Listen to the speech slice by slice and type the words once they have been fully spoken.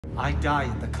I die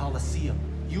in the Colosseum.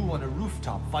 You on a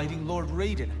rooftop fighting Lord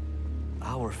Raiden.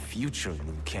 Our future,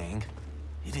 Liu Kang.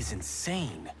 It is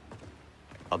insane.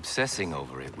 Obsessing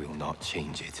over it will not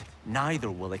change it. Neither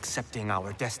will accepting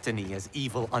our destiny as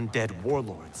evil undead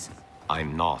warlords.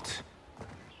 I'm not.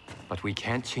 But we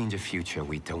can't change a future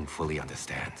we don't fully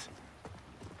understand.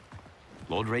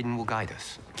 Lord Raiden will guide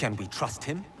us. Can we trust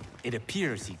him? It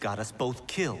appears he got us both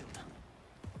killed.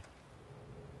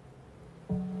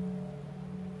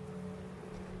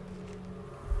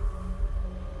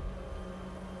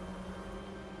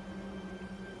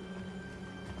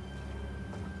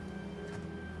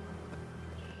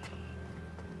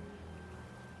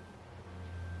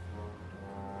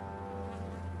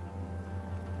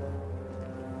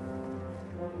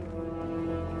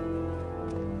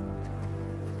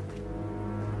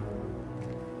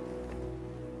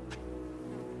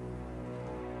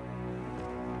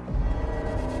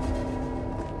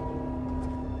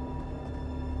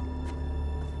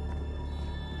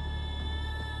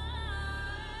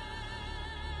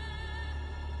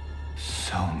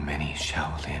 So many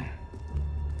Shaolin.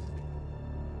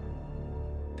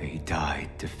 They died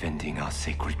defending our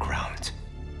sacred ground.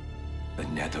 The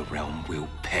Netherrealm will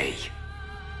pay.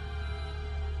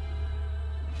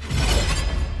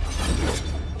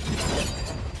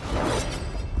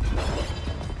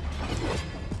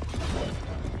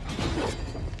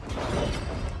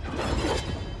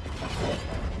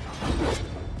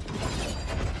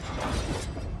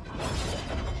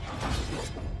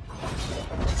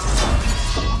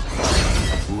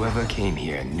 Whoever came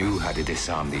here knew how to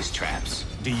disarm these traps.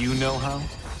 Do you know how?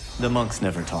 The monks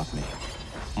never taught me.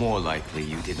 More likely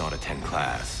you did not attend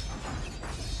class.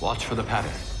 Watch for the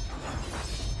pattern.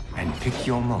 And pick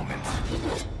your moment.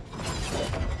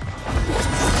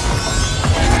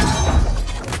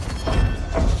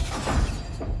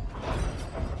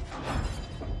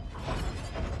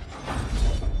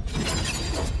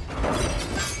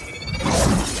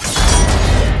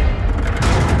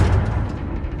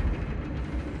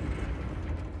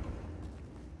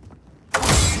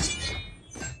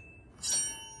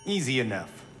 Easy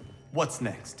enough. What's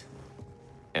next?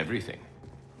 Everything.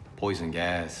 Poison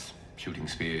gas, shooting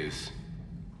spears,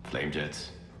 flame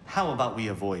jets. How about we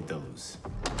avoid those?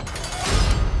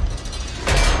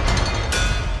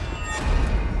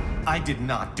 I did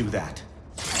not do that.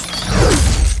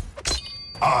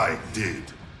 I did.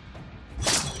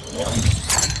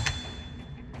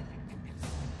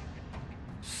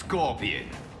 Scorpion.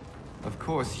 Of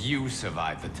course you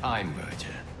survived the Time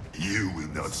Merger. You will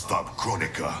not stop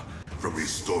Kronika from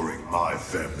restoring my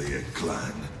family and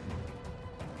clan.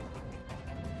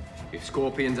 If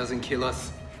Scorpion doesn't kill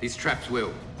us, these traps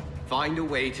will. Find a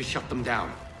way to shut them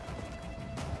down.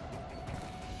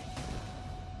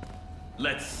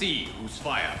 Let's see whose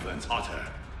fire burns hotter.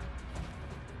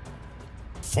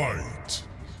 Fight!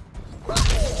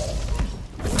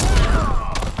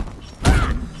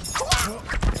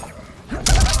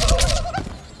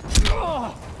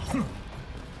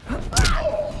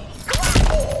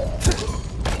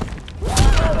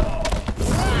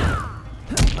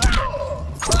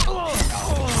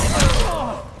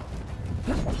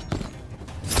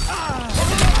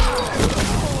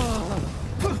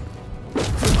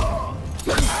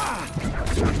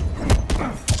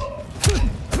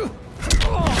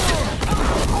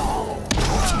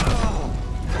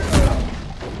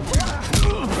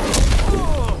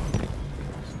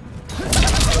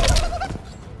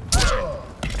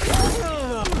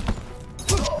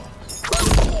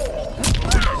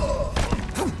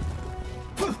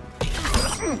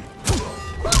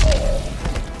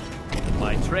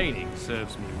 My training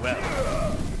serves me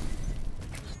well.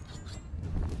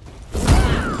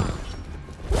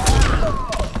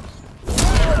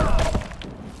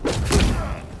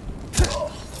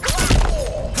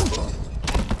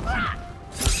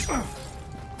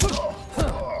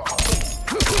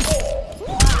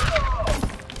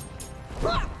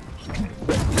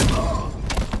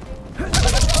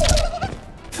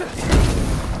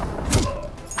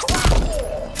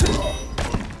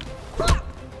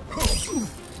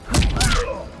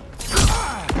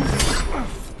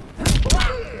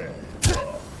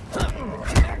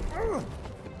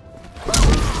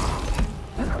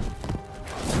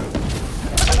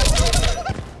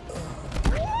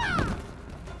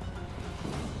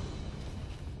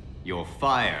 Your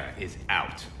fire is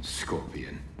out,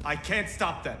 Scorpion. I can't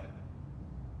stop them.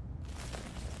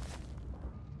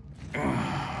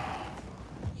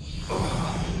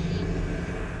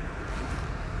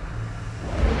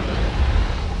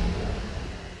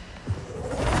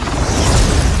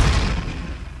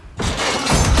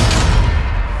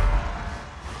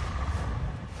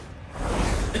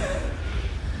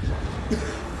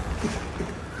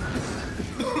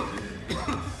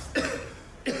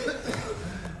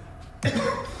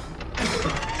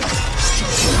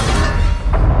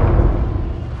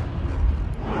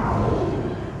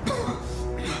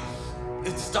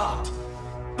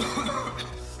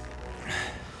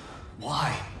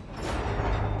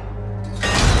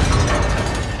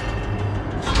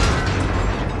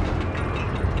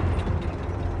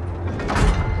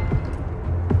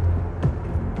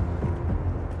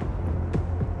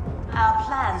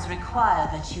 times require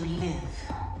that you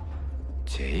live.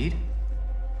 Jade?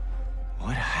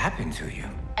 What happened to you?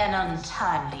 An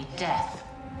untimely death.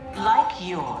 Like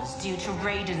yours, due to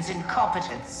Raiden's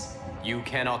incompetence. You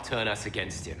cannot turn us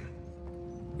against him.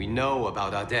 We know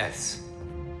about our deaths.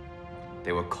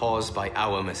 They were caused by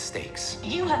our mistakes.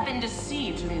 You have been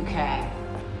deceived, Liu Kang.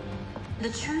 The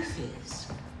truth is,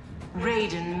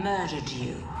 Raiden murdered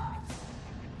you.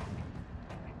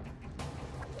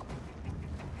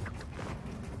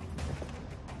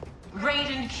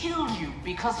 Raiden killed you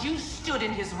because you stood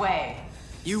in his way.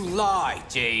 You lie,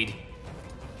 Jade.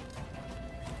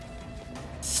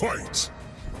 Fight!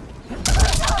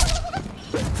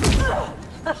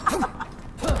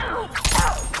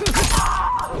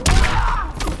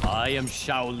 I am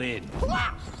Shaolin.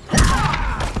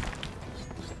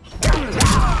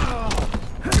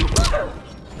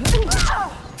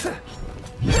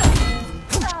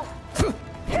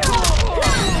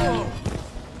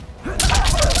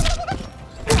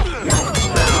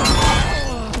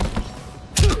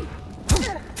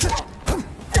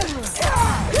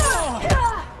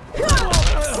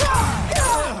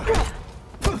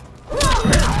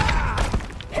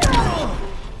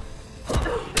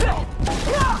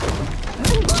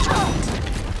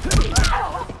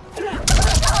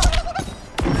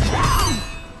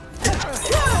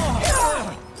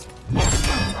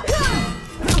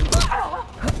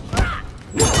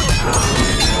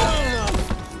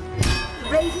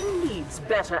 Raiden needs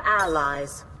better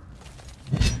allies.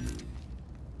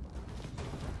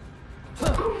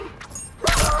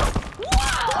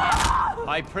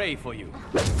 I pray for you.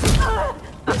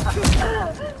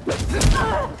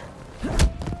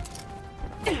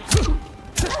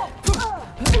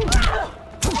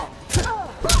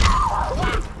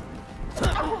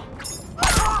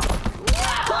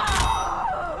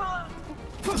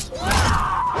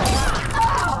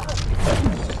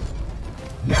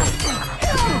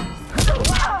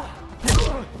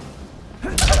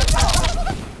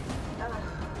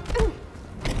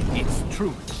 It's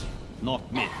truth,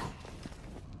 not myth.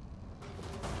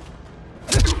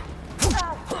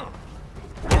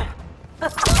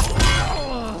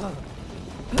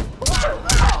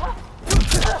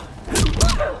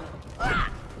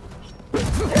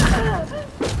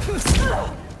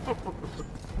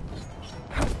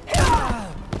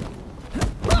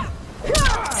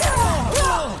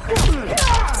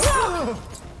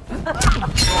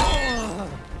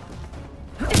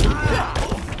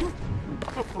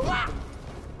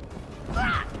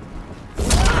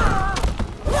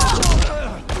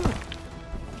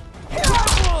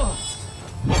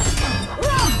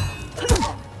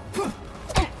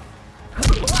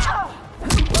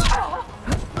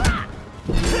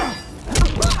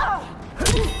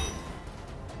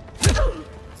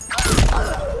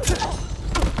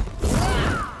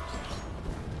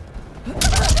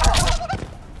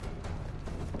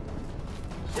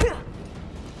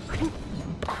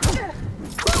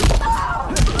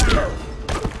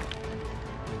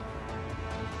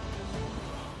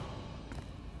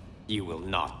 You will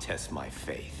not test my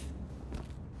faith.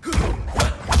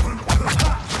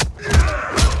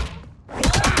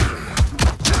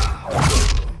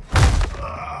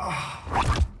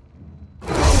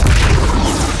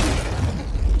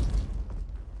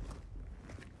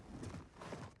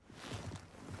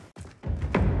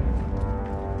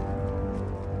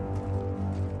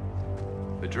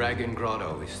 The Dragon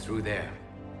Grotto is through there.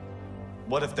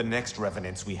 What if the next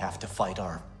revenants we have to fight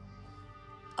are...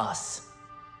 us?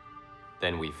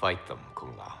 Then we fight them,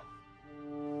 Kung Lao.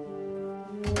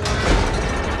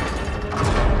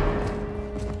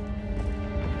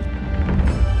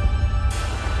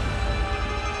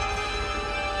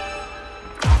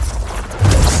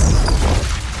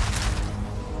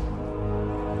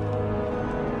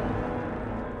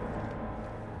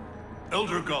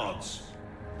 Elder gods,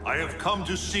 I have come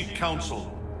to seek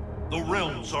counsel. The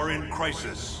realms are in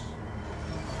crisis.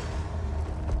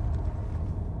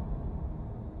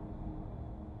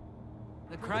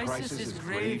 The crisis is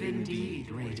grave indeed,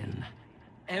 Raiden.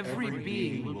 Every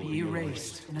being will be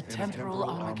erased in a temporal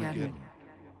Armageddon.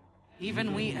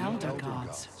 Even we Elder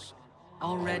Gods.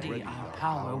 Already our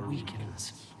power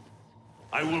weakens.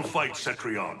 I will fight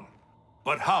Cetrion.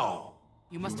 But how?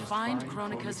 You must find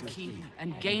Kronika's keep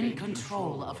and gain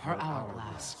control of her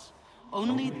hourglass.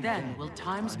 Only then will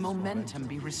time's momentum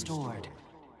be restored.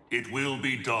 It will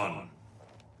be done.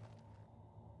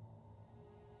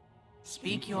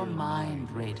 Speak your mind,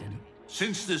 Raiden.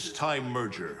 Since this time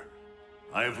merger,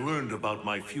 I have learned about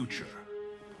my future.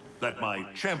 That my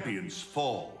champions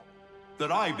fall.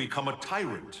 That I become a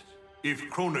tyrant if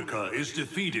Kronika is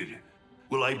defeated.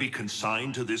 Will I be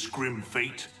consigned to this grim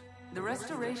fate? The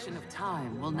restoration of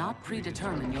time will not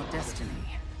predetermine your destiny.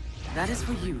 That is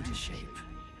for you to shape.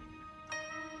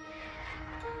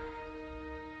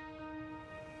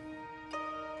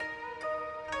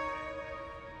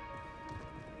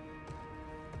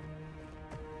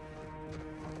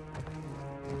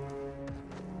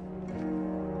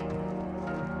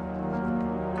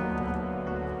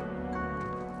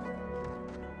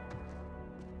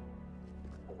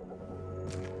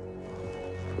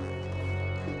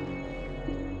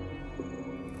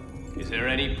 Is there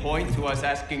any point to us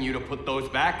asking you to put those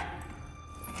back?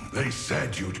 They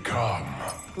said you'd come.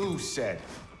 Who said?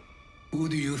 Who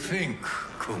do you think,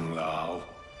 Kung Lao?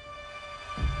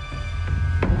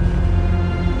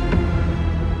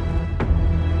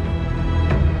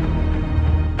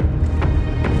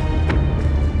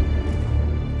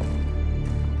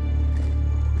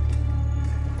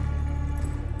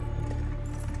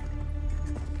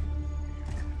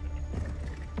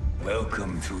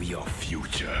 Welcome to your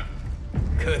future.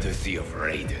 Courtesy of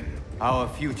Raiden. Our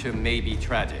future may be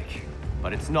tragic,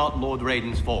 but it's not Lord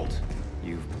Raiden's fault.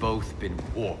 You've both been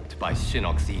warped by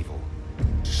Shinnok's evil.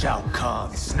 Shao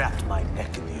Kahn snapped my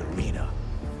neck in the arena.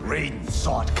 Raiden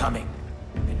saw it coming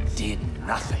and did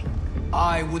nothing.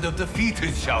 I would have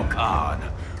defeated Shao Kahn,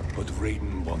 but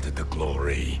Raiden wanted the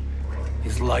glory.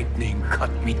 His lightning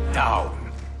cut me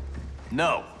down.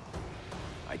 No,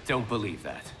 I don't believe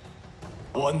that.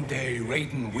 One day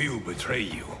Raiden will betray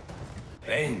you.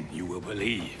 Then you will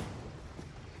believe.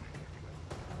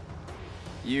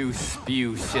 You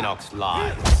spew Shinnok's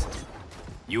lies.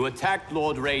 You attacked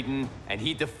Lord Raiden, and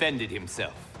he defended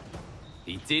himself.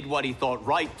 He did what he thought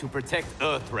right to protect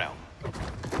Earthrealm.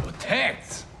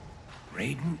 Protect?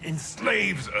 Raiden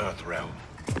enslaves Earthrealm.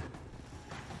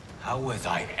 How was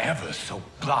I ever so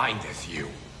blind as you?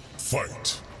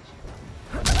 Fight!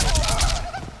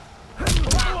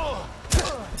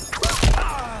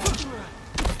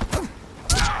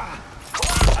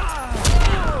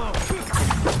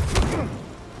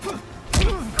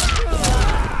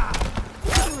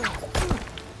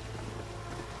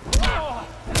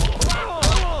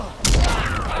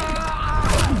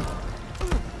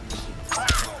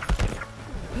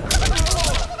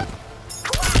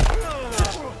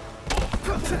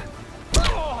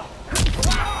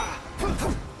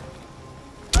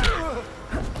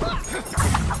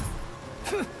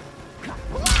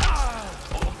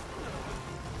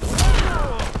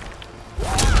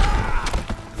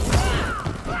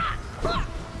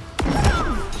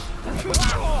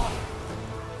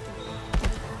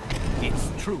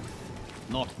 It's truth,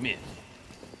 not myth.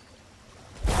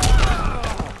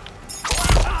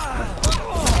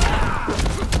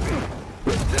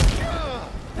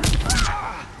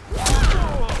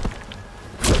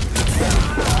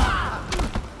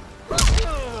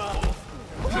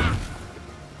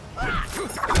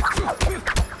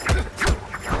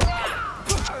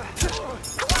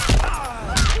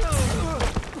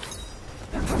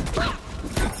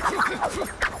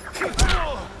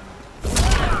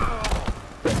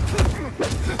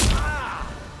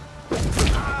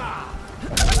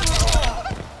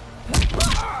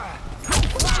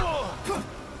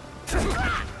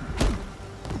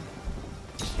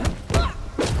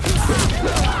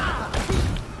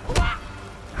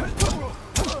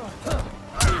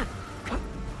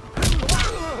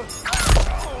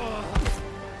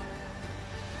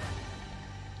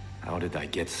 How did I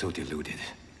get so deluded?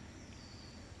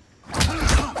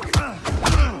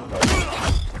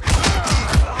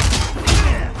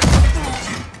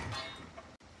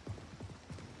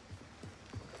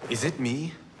 Is it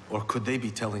me, or could they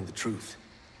be telling the truth?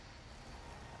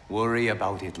 Worry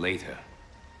about it later.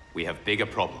 We have bigger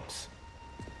problems.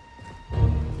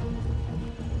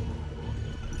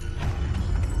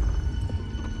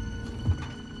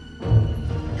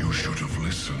 You should have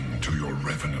listened to your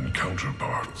Revenant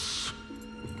counterparts.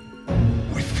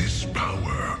 With this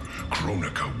power,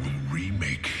 Kronika will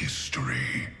remake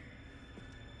history.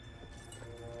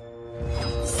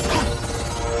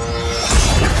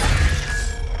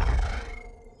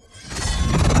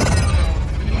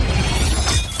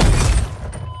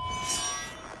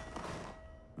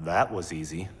 That was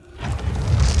easy.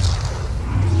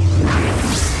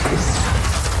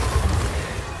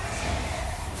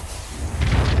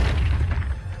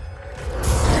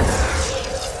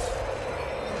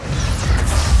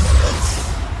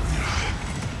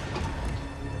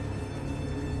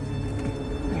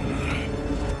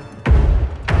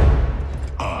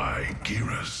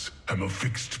 am a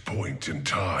fixed point in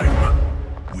time.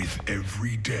 With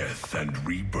every death and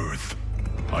rebirth,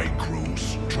 I grow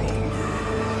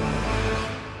stronger.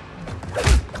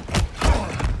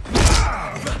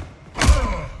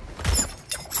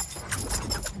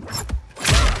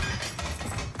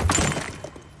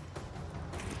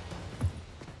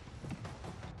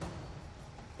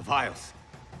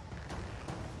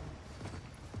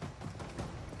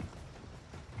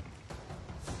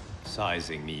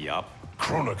 Sizing me up.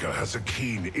 Kronika has a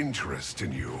keen interest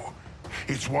in you.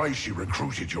 It's why she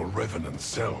recruited your revenant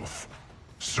self.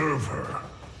 Serve her.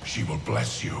 She will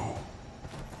bless you.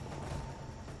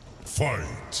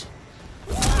 Fight!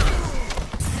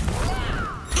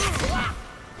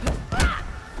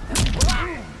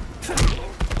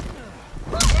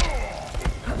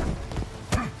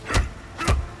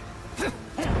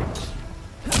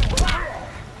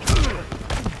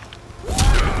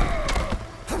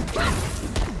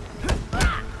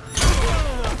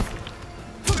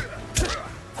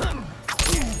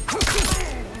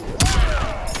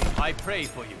 I pray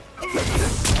for you.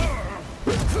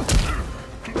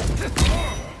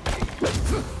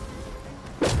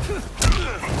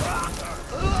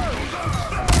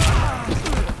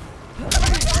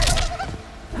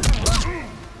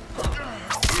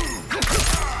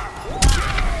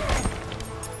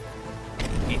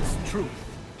 It's truth,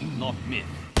 not myth.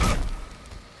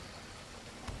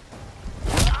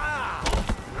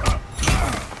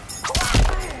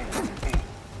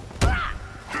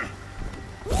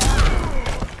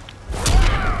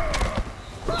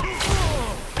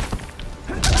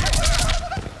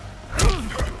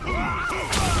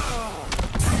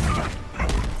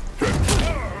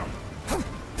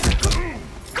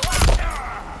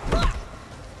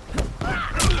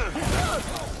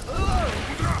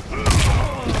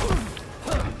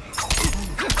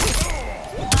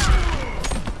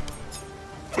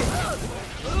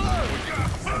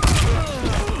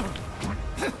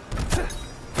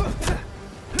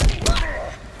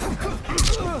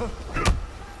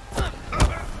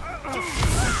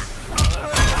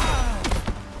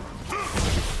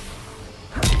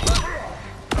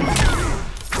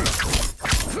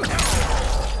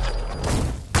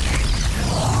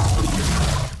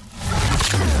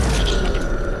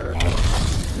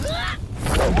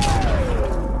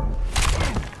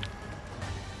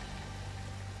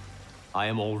 I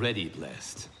am already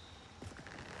blessed.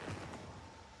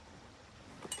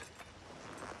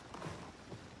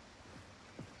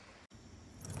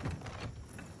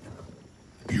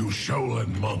 You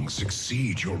Shaolin monks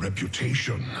exceed your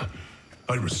reputation.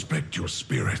 I respect your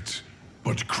spirit,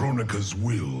 but Kronika's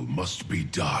will must be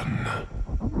done.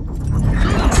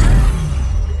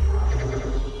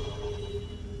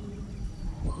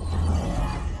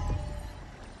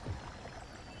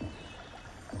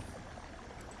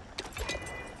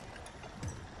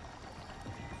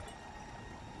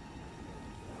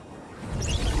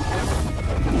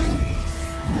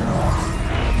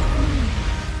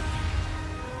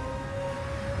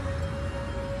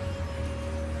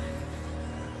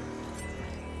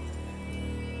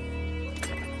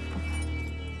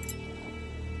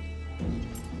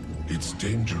 It's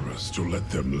dangerous to let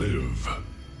them live.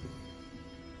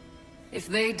 If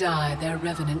they die, their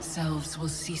revenant selves will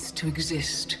cease to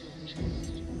exist.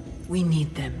 We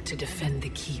need them to defend the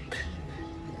keep.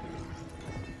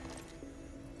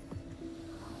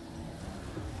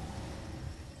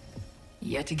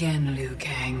 Yet again, Liu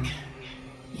Kang,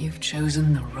 you've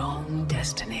chosen the wrong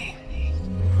destiny.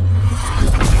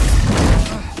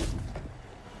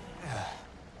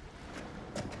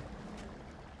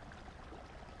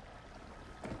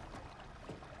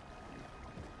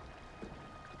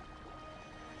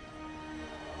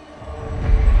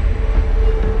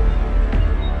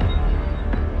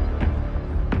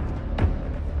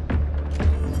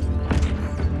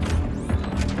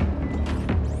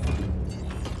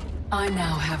 I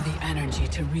now have the energy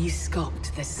to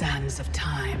re-sculpt the sands of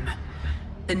time.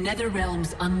 The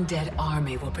Netherrealm's undead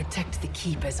army will protect the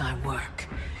keep as I work.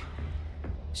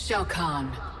 Shao Kahn,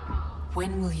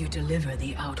 when will you deliver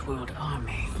the Outworld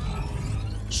army?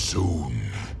 Soon.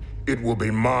 It will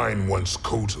be mine once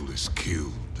Kotal is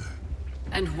killed.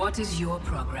 And what is your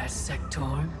progress,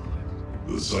 Sector?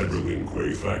 The Cyberlink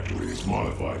Quay factory is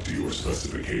modified to your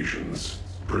specifications.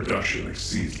 Production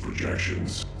exceeds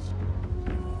projections.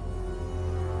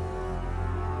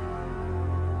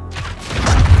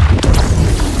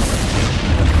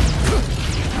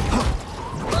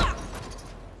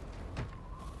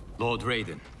 Lord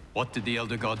Raiden, what did the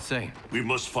Elder God say? We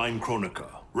must find Kronika,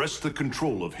 wrest the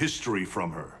control of history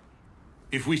from her.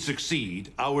 If we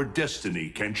succeed, our destiny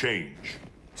can change.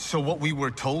 So what we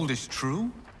were told is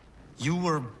true? You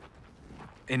were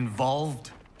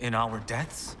involved in our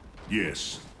deaths?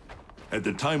 Yes. Had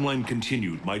the timeline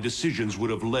continued, my decisions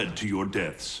would have led to your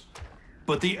deaths.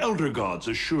 But the Elder Gods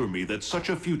assure me that such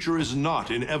a future is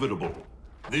not inevitable.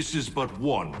 This is but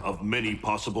one of many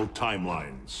possible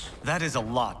timelines. That is a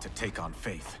lot to take on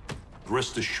faith.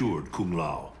 Rest assured, Kung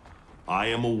Lao. I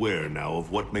am aware now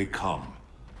of what may come.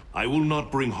 I will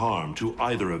not bring harm to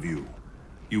either of you.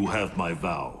 You have my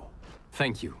vow.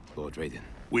 Thank you, Lord Raiden.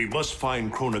 We must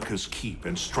find Kronika's keep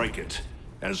and strike it,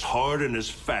 as hard and as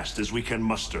fast as we can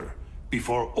muster,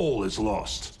 before all is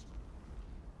lost.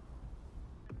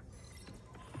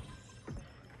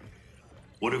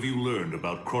 What have you learned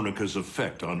about Kronika's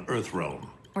effect on Earthrealm?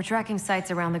 We're tracking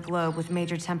sites around the globe with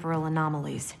major temporal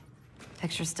anomalies.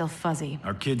 Picture's still fuzzy.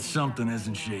 Our kid's something,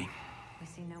 isn't she? We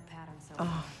see no pattern so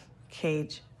Oh,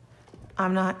 Cage.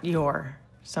 I'm not your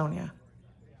Sonya.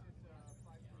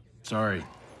 Sorry.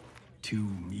 Too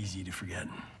easy to forget.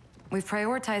 We've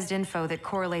prioritized info that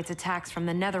correlates attacks from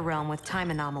the Netherrealm with time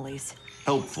anomalies.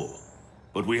 Helpful.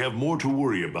 But we have more to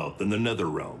worry about than the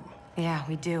Netherrealm. Yeah,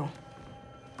 we do.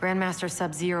 Grandmaster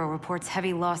Sub-Zero reports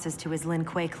heavy losses to his Lin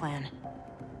Kuei clan.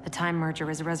 The Time Merger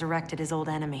has resurrected his old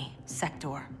enemy,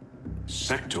 Sector.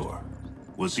 Sector?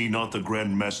 Was he not the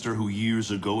Grandmaster who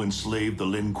years ago enslaved the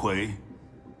Lin Kuei?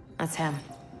 That's him.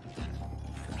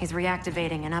 He's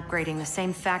reactivating and upgrading the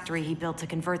same factory he built to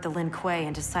convert the Lin Kuei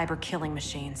into cyber-killing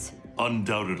machines.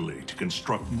 Undoubtedly, to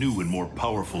construct new and more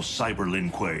powerful cyber Lin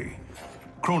Kuei.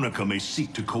 Kronika may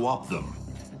seek to co-opt them.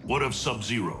 What of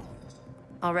Sub-Zero?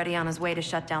 Already on his way to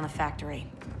shut down the factory.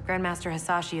 Grandmaster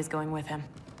Hasashi is going with him.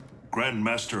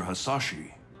 Grandmaster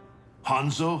Hasashi?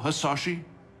 Hanzo Hasashi?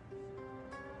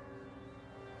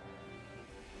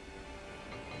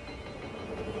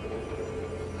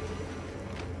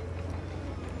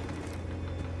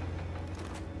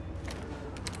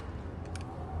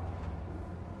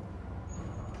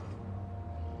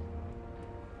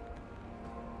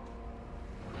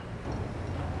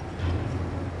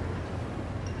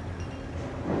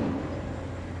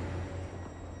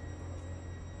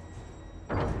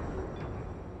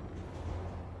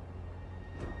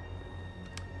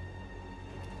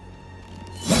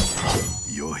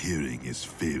 Your hearing is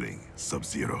failing,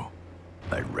 Sub-Zero.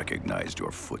 I recognized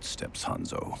your footsteps,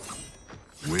 Hanzo.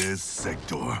 Where's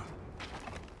Sector?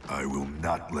 I will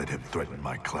not let him threaten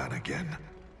my clan again.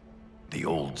 The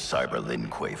old Cyber Lin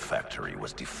Kuei factory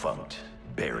was defunct,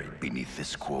 buried beneath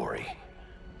this quarry.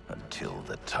 Until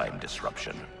the time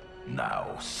disruption.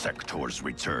 Now, Sector's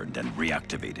returned and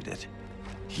reactivated it.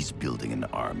 He's building an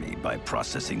army by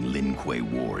processing Lin Kuei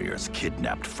warriors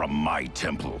kidnapped from my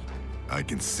temple. I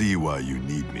can see why you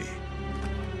need me.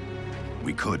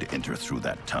 We could enter through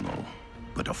that tunnel,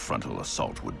 but a frontal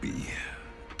assault would be...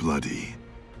 bloody.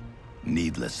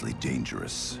 Needlessly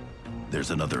dangerous.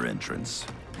 There's another entrance,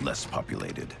 less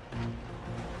populated.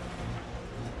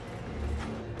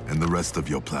 And the rest of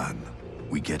your plan?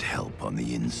 We get help on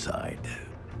the inside.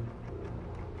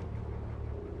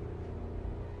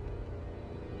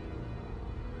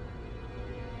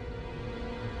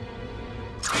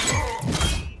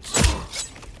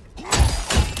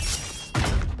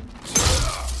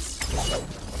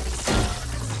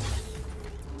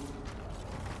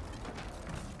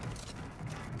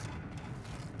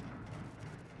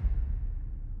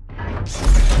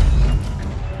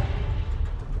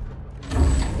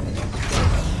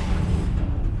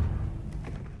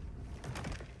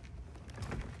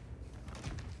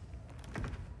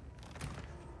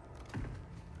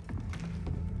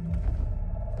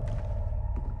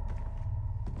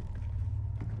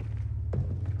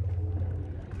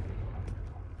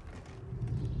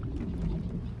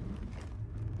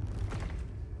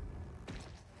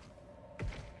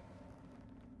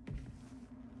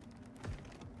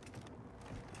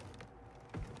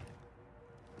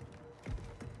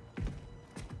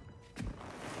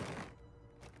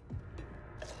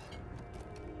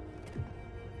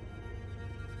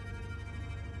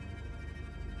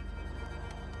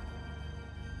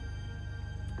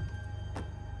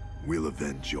 We'll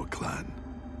avenge your clan.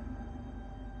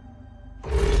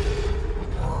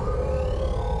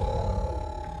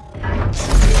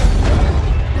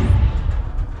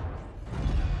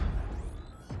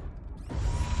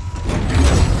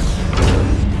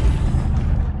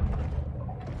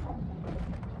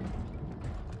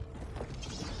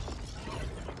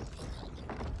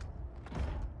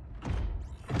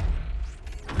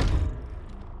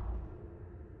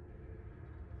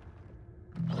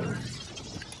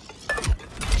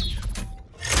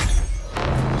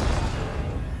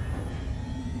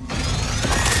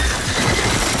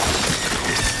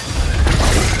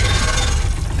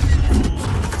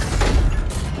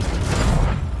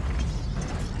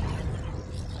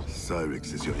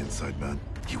 Cyrix is your inside man?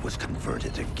 He was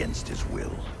converted against his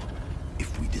will.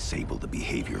 If we disable the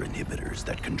behavior inhibitors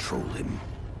that control him...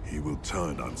 He will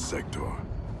turn on Sector.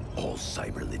 All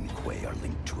Cyber Lin Kuei are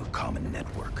linked to a common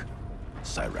network.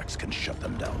 Cyrax can shut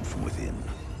them down from within.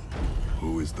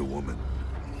 Who is the woman?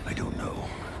 I don't know.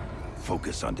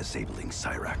 Focus on disabling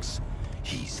Cyrax.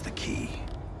 He's the key.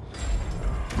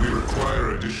 We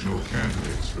require additional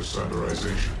candidates for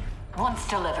cyberization. Once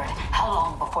delivered, how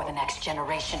long before the next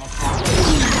generation is ready?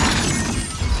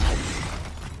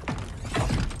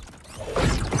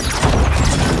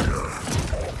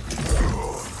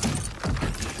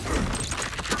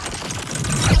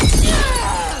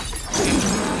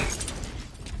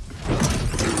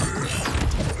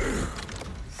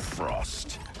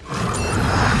 Frost.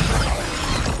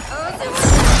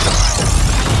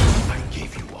 I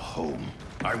gave you a home.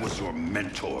 I was your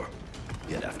mentor.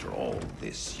 Yet after all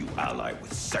this, you ally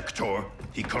with Sector.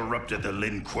 He corrupted the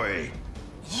Lin Kuei.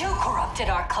 You corrupted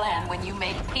our clan when you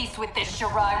made peace with this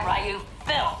Shirai Ryu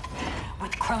filth.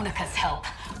 With Kronika's help,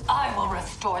 I will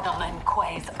restore the Lin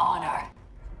Kuei's honor.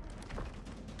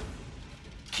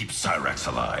 Keep Cyrax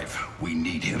alive. We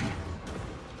need him.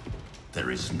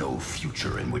 There is no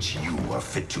future in which you are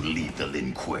fit to lead the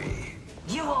Lin Kuei.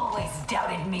 You always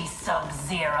doubted me,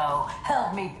 Sub-Zero.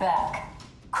 Held me back.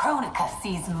 Kronika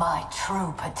sees my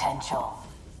true potential.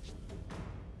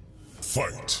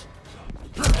 Fight.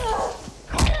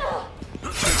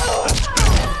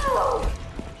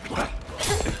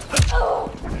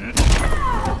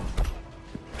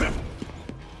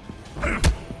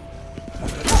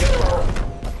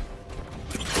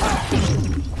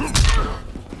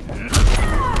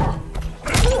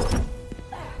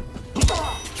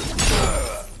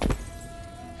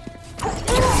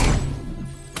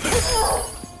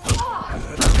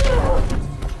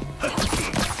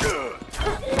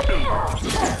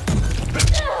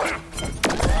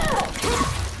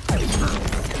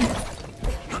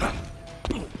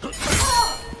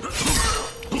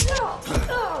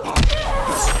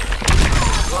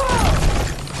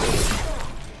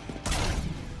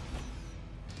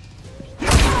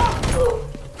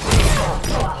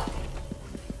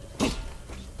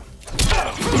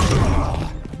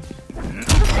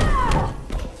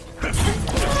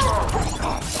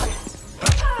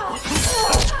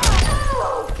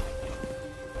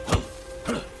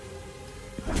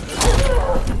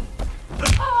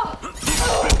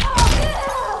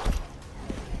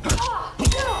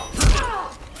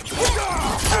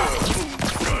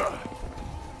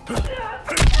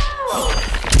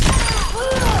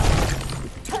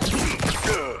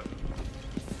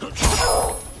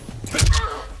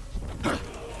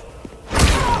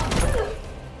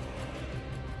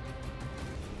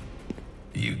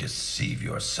 You deceive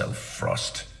yourself,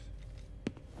 Frost.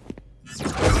 The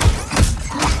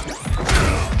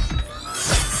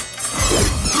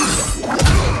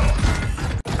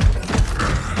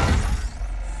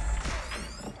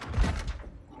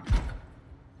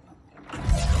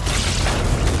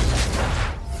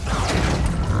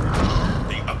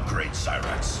upgrade,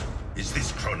 Cyrax. Is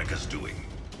this Kronika's doing?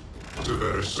 To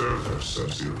better serve her,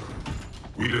 Sub-Zero.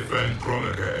 We defend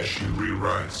Kronika as she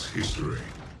rewrites history.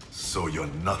 So you're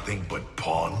nothing but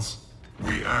pawns?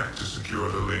 We act to secure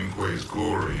the Lin Kuei's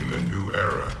glory in the new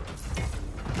era.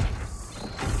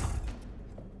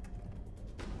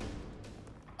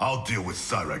 I'll deal with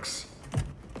Cyrax.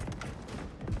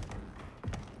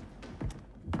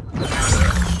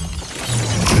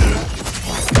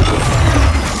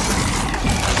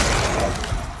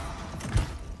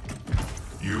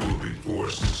 You will be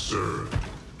forced to serve.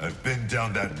 I've been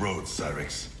down that road,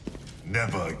 Cyrax.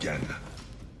 Never again.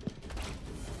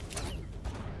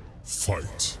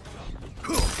 Fight.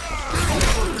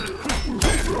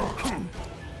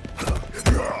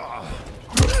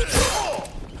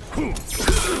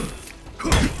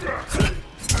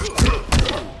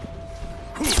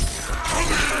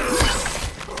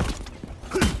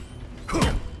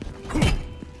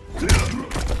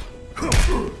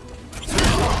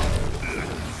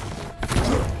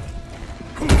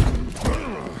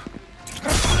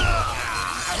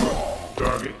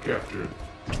 Target captured.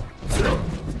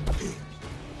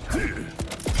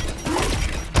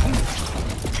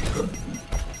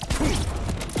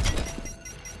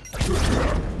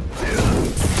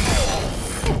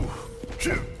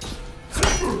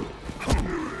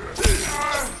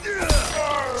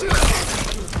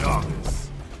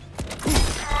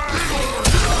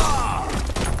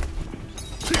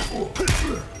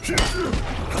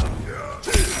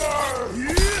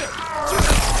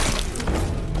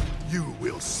 You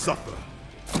will suffer.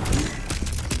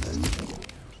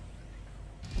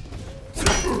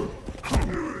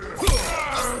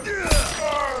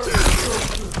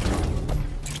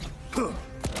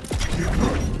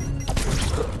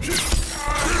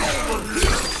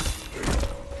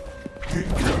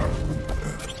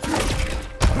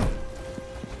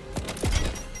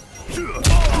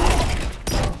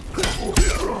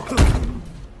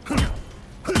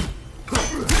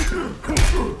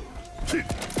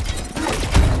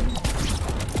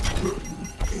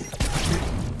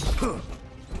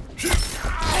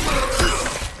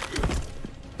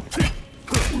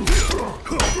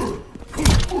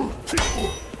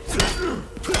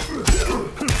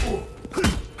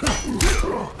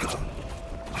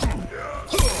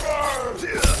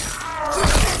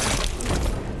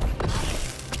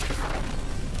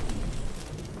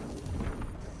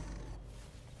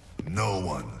 No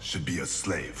one should be a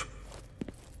slave.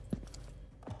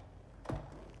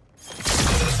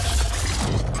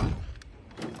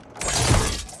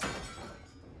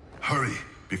 Hurry,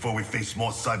 before we face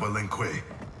more Cyber Lin Kuei.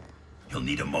 You'll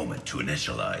need a moment to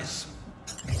initialize.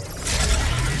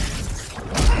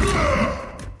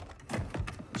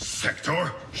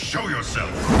 Sector, show yourself!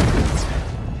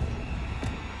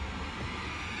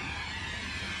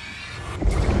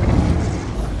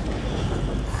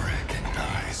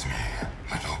 Recognize me,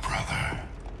 little brother.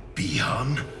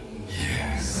 Bihan?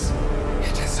 Yes,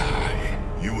 it is I.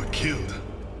 You were killed,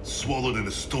 swallowed in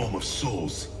a storm of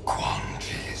souls. Quan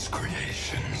Chi's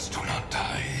creations do not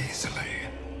die easily.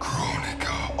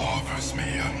 Kronika offers me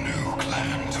a new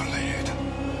clan to lead.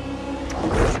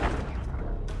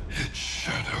 Its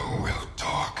shadow will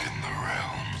darken the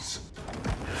realms.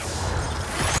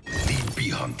 Lead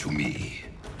Bihan to me.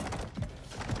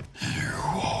 You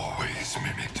always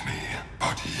mimicked me,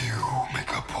 but you make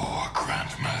a poor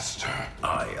Grandmaster.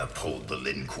 I uphold the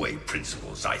Lin Kuei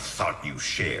principles I thought you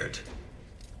shared.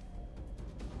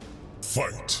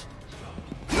 Fight!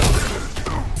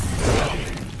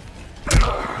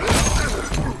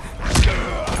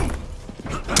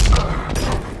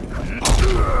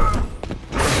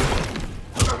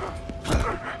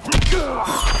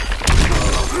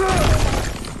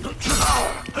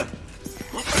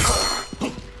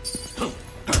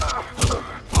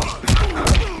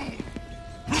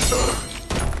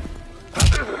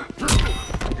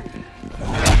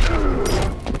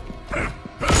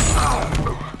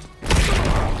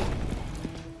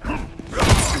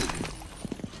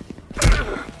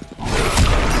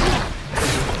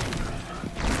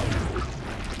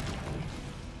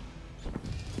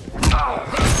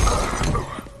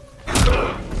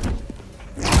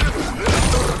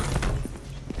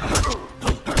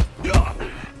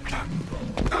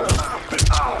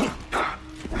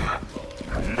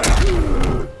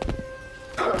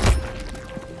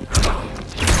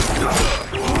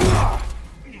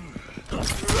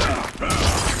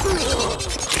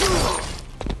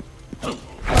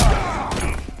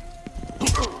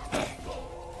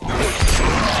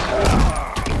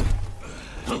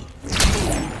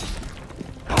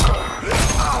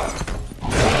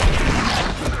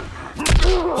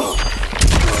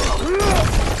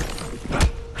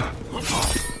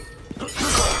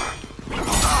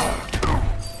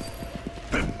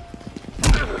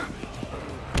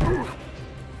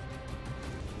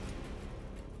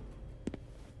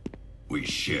 We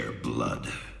share blood.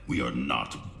 We are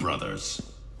not brothers.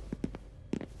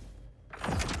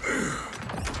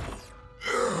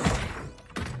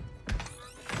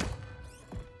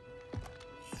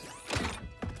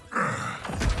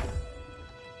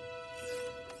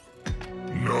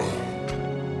 No.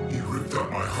 He ripped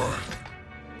out my heart.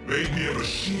 Made me a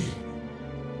machine.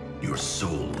 Your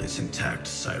soul is intact,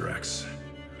 Cyrax.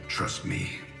 Trust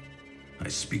me. I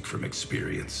speak from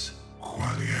experience.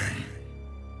 Kuan Yang.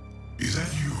 Is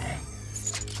that you?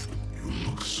 You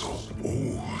look so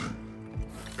old.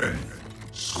 And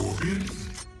Scorpion?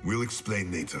 We'll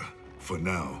explain later. For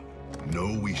now,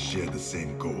 know we share the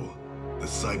same goal. The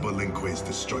Cyber Lin Kuei's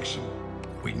destruction.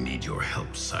 We need your help,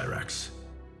 Cyrax.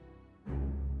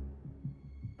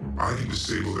 I can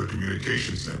disable their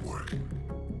communications network.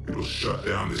 It'll shut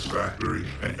down this factory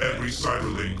and every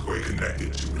Cyber Lin Kuei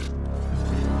connected to it.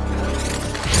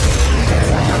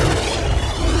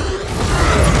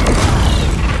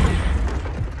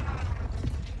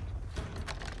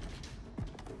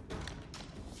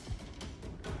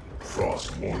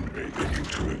 Frost warned me that you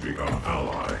two had become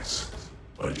allies.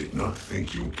 I did not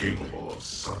think you capable of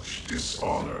such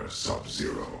dishonor,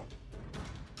 Sub-Zero.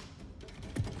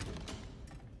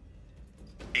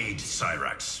 Aid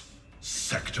Cyrax.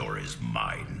 Sector is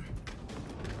mine.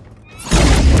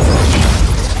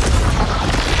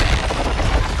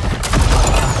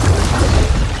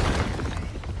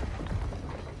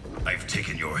 I've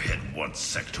taken your head once,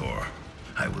 Sector.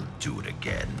 I will do it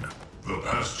again. The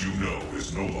past you know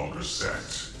is no longer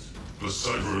set. The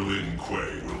Cyber Lin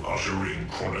Kuei will usher in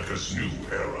Kronika's new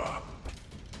era.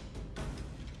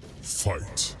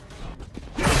 Fight.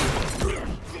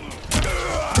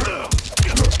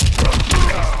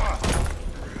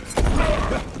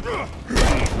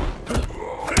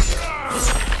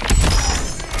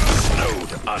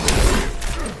 Snowed under.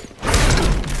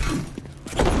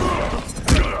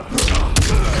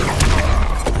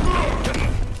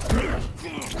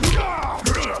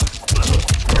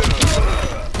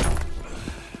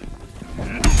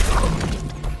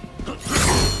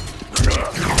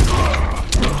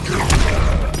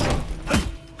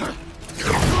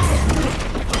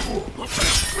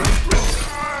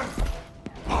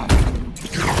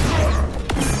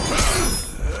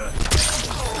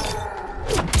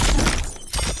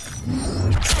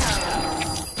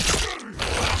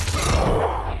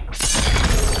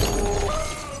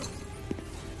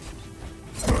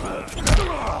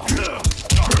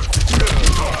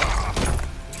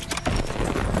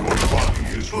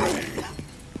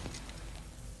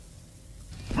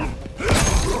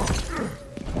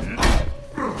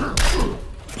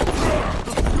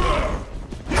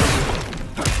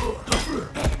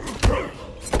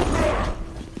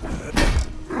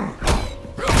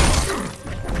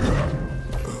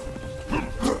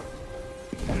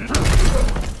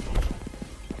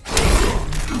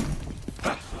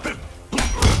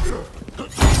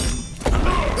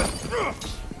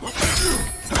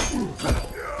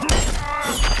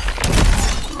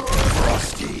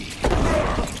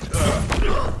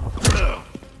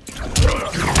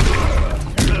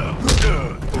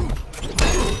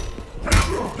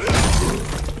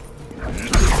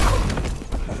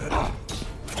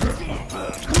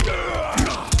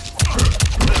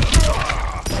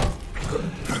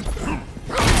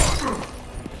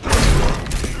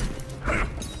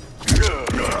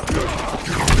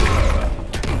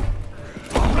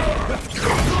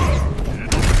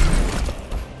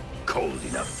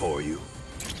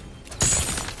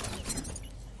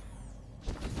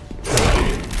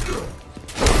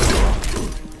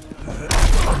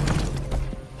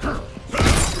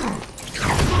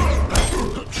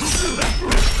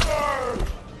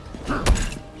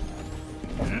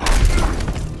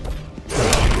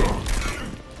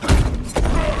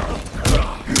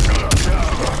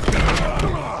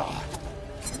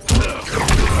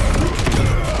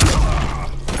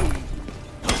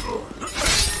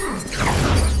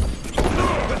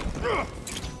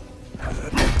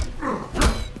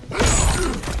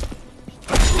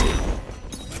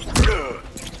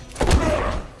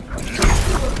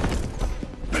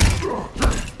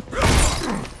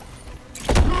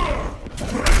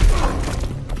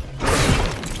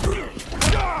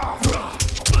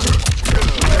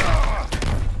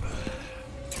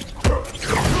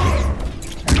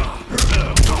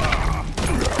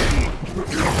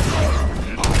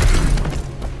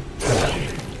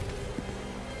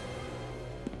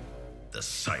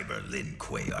 Lin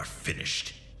Kuei are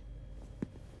finished.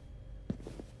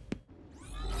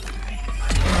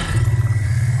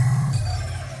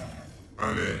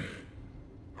 I'm in.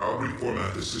 I'll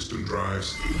reformat the system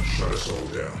drives, shut us all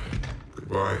down.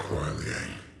 Goodbye, Kuai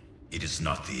Liang. It is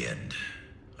not the end.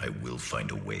 I will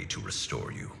find a way to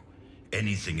restore you.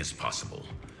 Anything is possible.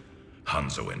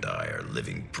 Hanzo and I are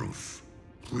living proof.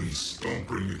 Please, don't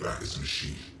bring me back as a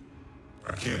machine.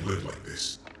 I can't live like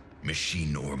this.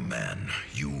 Machine or man,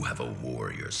 you have a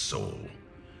warrior soul.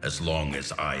 As long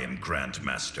as I am Grand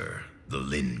Master, the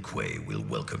Lin Kuei will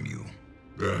welcome you.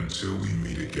 Then until we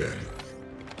meet again.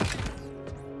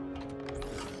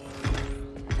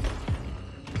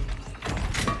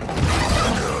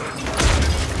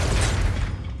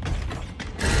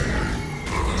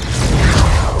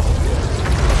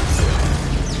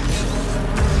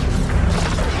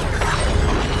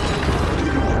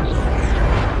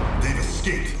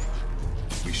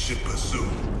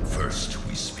 First,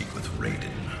 we speak with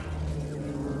Raiden.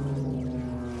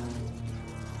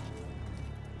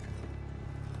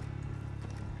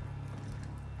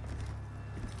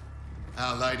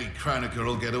 Our Lady Kronika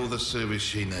will get all the service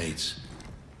she needs.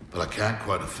 But I can't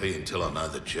quote a fee until I know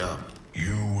the job.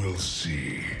 You will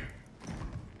see.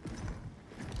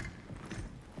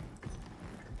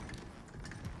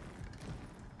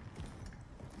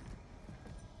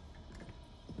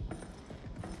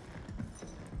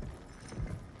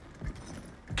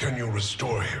 Can you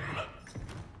restore him?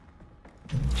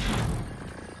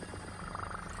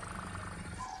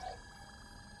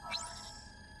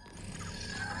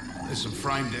 There's some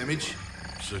frame damage.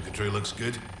 Circuitry looks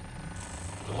good.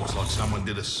 It looks like someone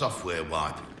did a software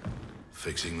wipe.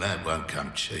 Fixing that won't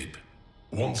come cheap.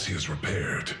 Once he is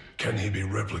repaired, can he be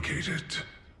replicated?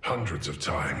 Hundreds of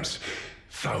times.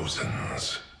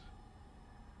 Thousands.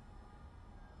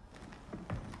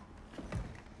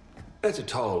 That's a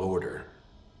tall order.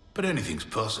 But anything's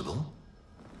possible.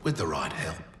 With the right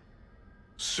help.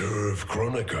 Serve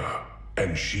Kronika,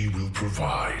 and she will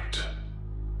provide.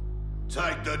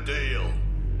 Take the deal.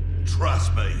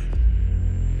 Trust me.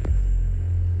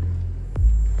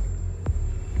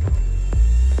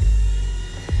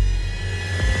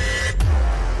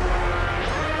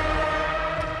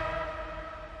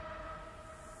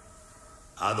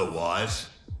 Otherwise,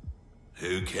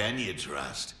 who can you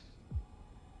trust?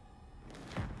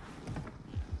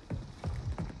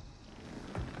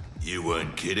 You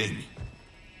weren't kidding.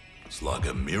 It's like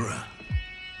a mirror,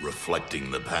 reflecting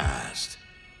the past.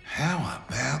 How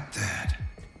about that?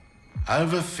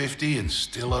 Over 50 and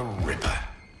still a ripper.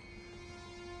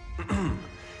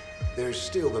 There's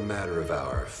still the matter of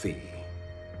our fee.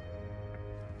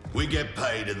 We get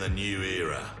paid in the new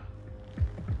era.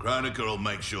 Kronika will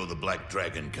make sure the Black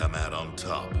Dragon come out on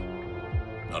top.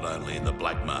 Not only in the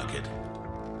black market,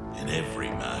 in every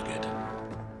market.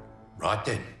 Right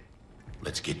then,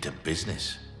 let's get to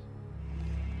business.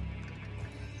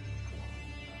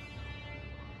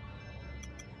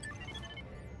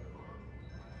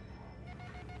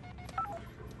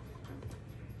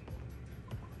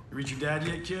 Reach your dad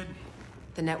yet, kid?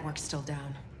 The network's still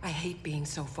down. I hate being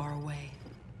so far away.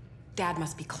 Dad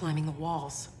must be climbing the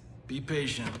walls. Be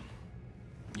patient.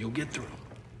 You'll get through.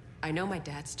 I know my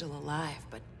dad's still alive,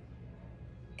 but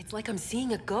it's like I'm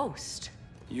seeing a ghost.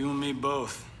 You and me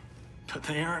both. But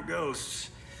they aren't ghosts.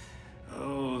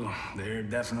 Oh, they're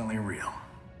definitely real.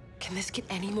 Can this get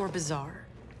any more bizarre?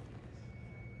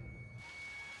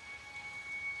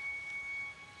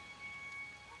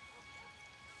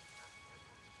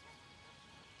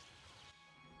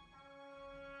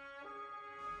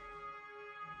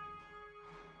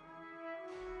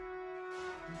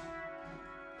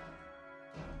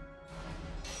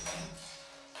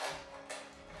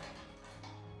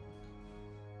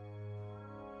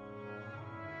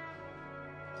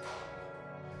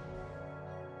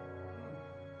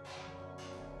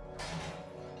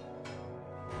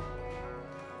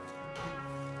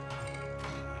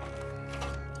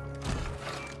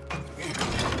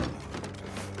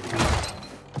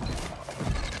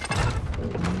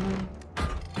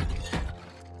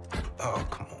 Oh,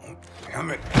 come on. Damn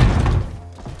it.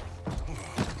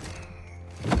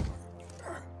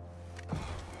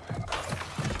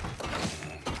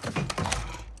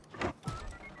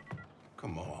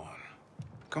 Come on.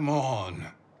 Come on.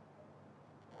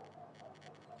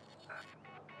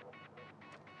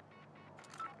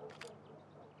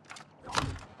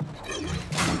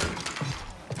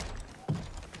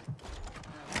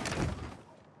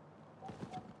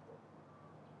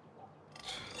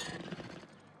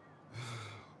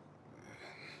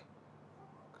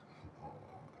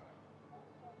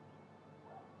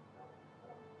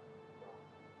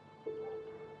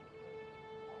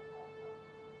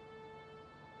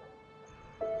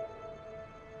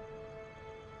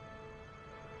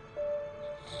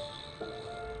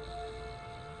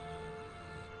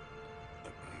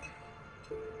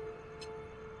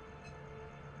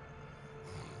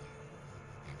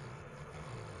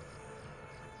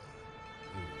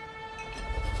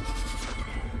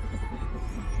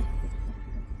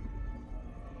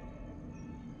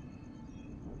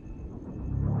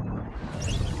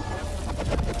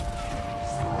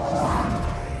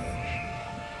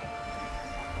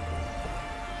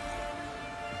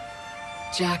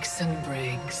 Jackson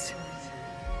Briggs.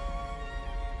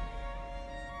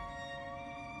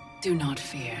 Do not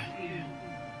fear.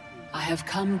 I have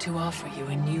come to offer you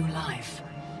a new life.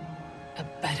 A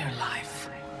better life.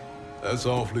 That's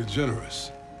awfully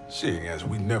generous, seeing as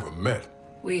we never met.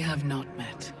 We have not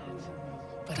met.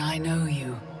 But I know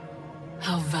you.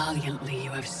 How valiantly you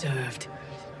have served.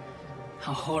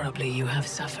 How horribly you have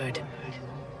suffered.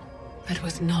 That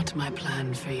was not my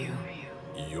plan for you.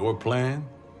 Your plan?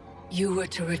 You were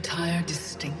to retire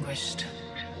distinguished.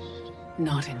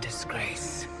 Not in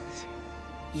disgrace.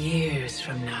 Years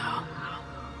from now,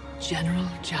 General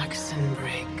Jackson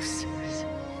Briggs.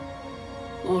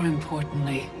 More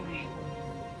importantly,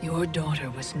 your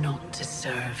daughter was not to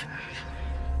serve,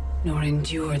 nor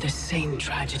endure the same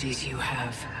tragedies you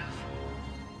have.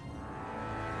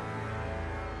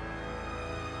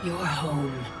 Your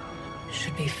home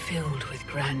should be filled with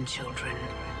grandchildren.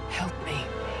 Help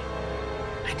me.